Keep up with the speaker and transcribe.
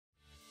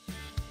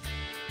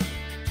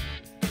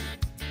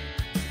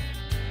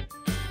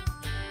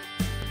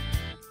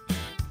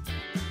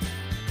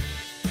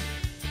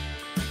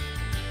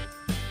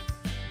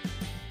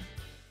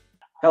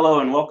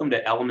Hello and welcome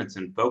to Elements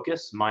in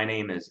Focus. My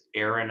name is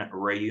Aaron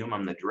Rheaume.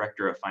 I'm the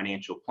Director of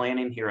Financial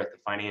Planning here at the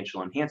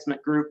Financial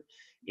Enhancement Group,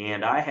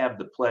 and I have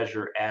the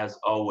pleasure, as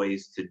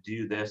always, to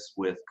do this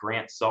with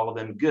Grant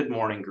Soliven. Good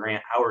morning,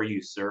 Grant. How are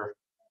you, sir?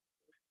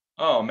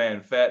 Oh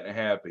man, fat and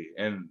happy.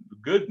 And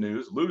good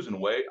news, losing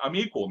weight, I'm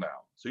equal now.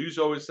 So you used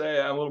to always say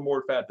I'm a little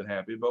more fat than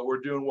happy, but we're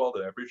doing well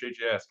today. I appreciate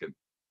you asking.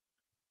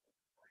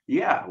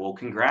 Yeah, well,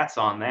 congrats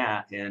on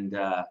that. And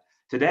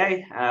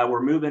today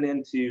we're moving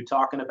into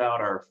talking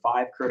about our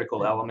five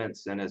critical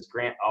elements. And as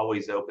Grant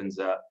always opens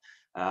up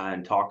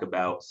and talk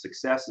about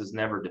success is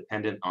never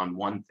dependent on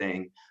one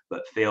thing,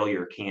 but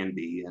failure can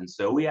be. And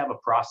so we have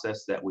a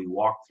process that we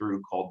walk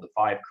through called the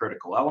five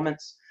critical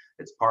elements.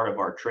 It's part of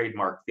our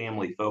trademark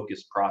family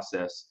focus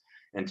process.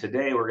 And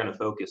today we're going to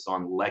focus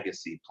on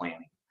legacy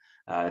planning.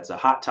 It's a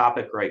hot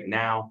topic right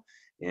now.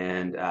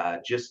 And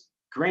just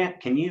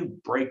Grant, can you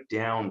break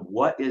down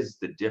what is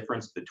the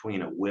difference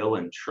between a will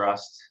and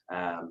trust?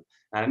 And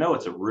I know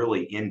it's a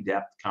really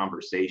in-depth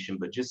conversation,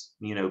 but just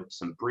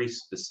some brief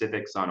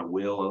specifics on a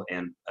will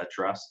and a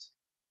trust.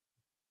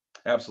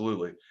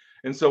 Absolutely.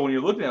 And so when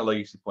you're looking at a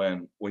legacy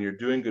plan, when you're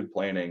doing good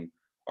planning,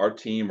 our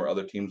team or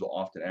other teams will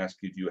often ask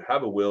you, do you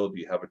have a will? Do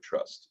you have a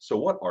trust? So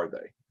what are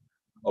they?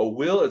 A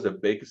will is a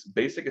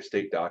basic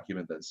estate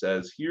document that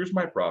says, here's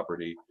my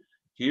property,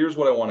 here's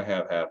what I want to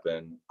have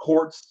happen.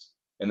 Courts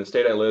in the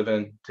state I live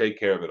in take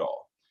care of it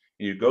all.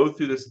 And you go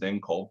through this thing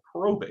called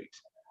probate,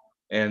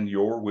 and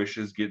your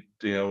wishes get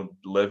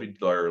levied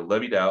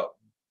out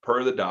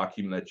per the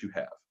document that you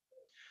have.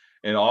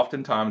 And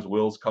oftentimes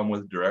wills come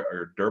with direct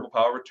or durable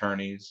power of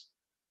attorneys,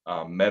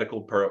 power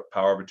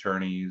of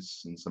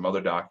attorneys, and some other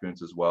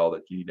documents as well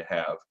that you need to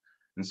have.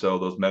 And so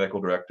those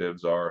medical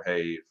directives are,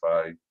 hey,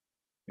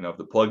 if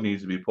the plug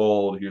needs to be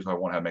pulled, here's how I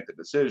want to make the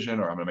decision,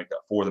 or I'm going to make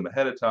that for them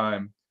ahead of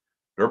time.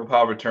 Durable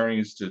power of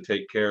attorneys to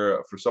take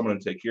care for someone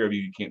to take care of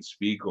you. You can't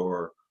speak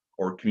or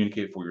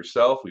communicate for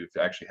yourself. We've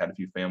actually had a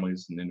few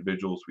families and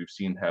individuals we've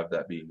seen have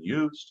that being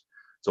used.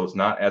 So it's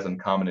not as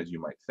uncommon as you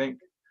might think.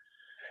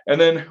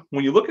 And then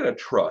when you look at a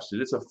trust,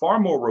 it's a far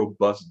more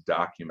robust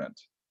document.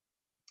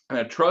 And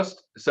a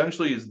trust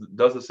essentially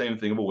does the same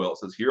thing of a will. It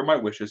says, here are my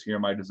wishes, here are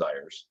my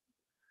desires.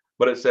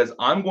 But it says,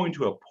 I'm going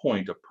to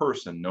appoint a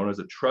person known as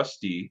a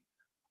trustee.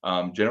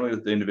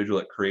 Generally, the individual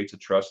that creates a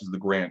trust is the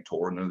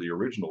grantor, and they're the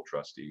original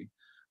trustee.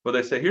 But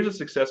they say, here's a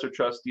successor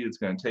trustee that's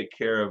going to take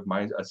care of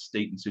my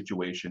estate and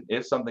situation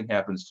if something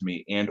happens to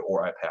me and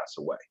or I pass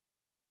away.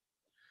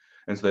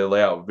 And so they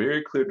lay out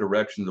very clear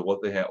directions of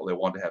what they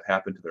want to have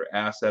happen to their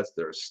assets,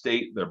 their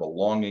estate, their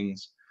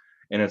belongings,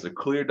 and it's a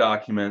clear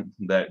document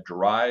that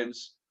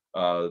drives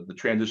the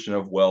transition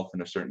of wealth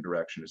in a certain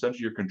direction.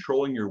 Essentially, you're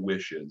controlling your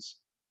wishes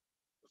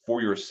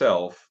for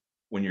yourself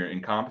when you're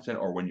incompetent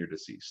or when you're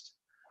deceased.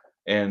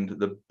 And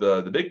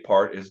the big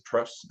part is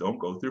trusts don't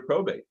go through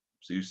probate,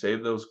 so you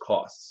save those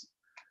costs.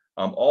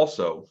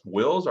 Also,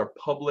 wills are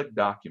public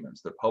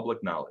documents; they're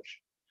public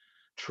knowledge.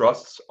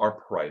 Trusts are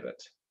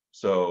private.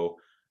 So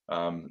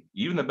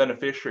even the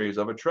beneficiaries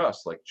of a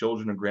trust, like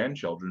children and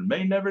grandchildren,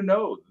 may never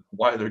know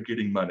why they're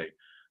getting money.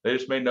 They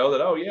just may know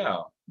that, oh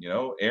yeah,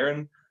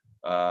 Aaron,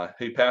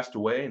 he passed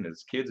away, and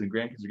his kids and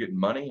grandkids are getting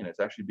money, and it's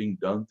actually being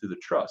done through the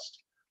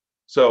trust.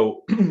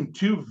 So,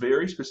 two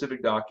very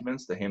specific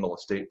documents that handle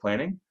estate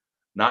planning.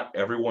 Not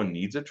everyone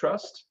needs a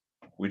trust.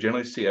 We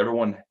generally see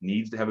everyone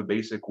needs to have a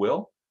basic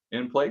will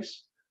in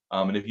place.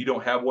 And if you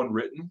don't have one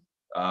written,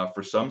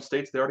 for some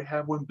states, they already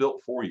have one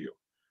built for you.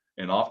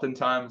 And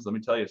oftentimes, let me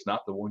tell you, it's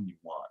not the one you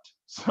want.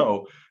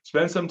 So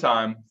spend some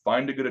time,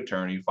 find a good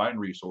attorney, find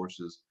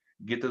resources,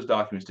 get those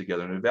documents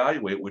together, and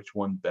evaluate which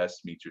one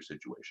best meets your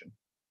situation.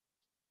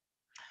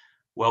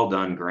 Well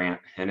done, Grant.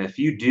 And if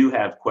you do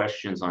have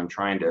questions on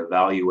trying to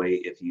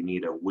evaluate if you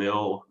need a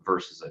will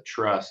versus a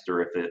trust,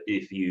 or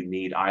if you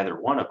need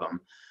either one of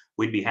them,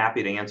 we'd be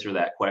happy to answer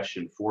that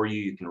question for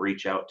you. You can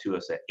reach out to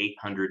us at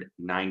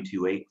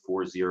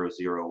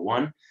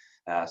 800-928-4001.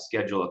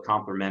 Schedule a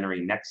complimentary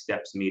next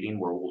steps meeting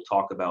where we'll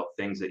talk about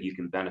things that you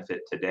can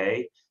benefit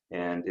today.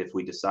 And if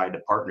we decide to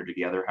partner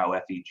together, how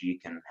FEG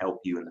can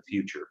help you in the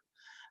future.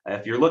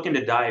 If you're looking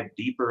to dive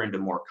deeper into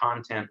more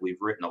content,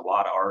 we've written a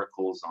lot of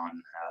articles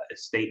on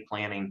estate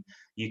planning.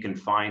 You can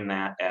find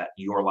that at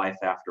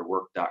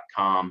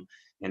yourlifeafterwork.com.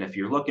 And if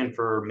you're looking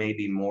for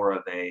maybe more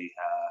of a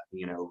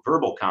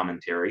verbal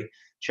commentary,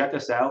 check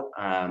us out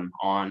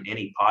on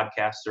any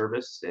podcast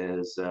service.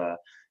 As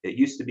it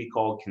used to be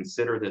called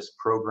Consider This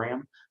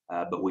Program,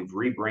 but we've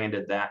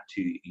rebranded that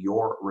to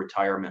Your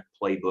Retirement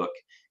Playbook.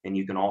 And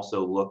you can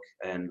also look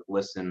and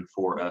listen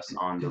for us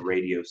on the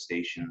radio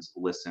stations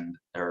listened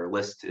or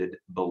listed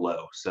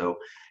below. So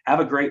have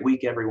a great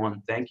week,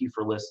 everyone. Thank you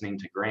for listening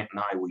to Grant and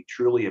I. We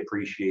truly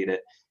appreciate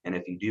it. And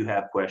if you do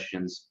have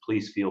questions,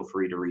 please feel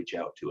free to reach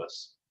out to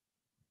us.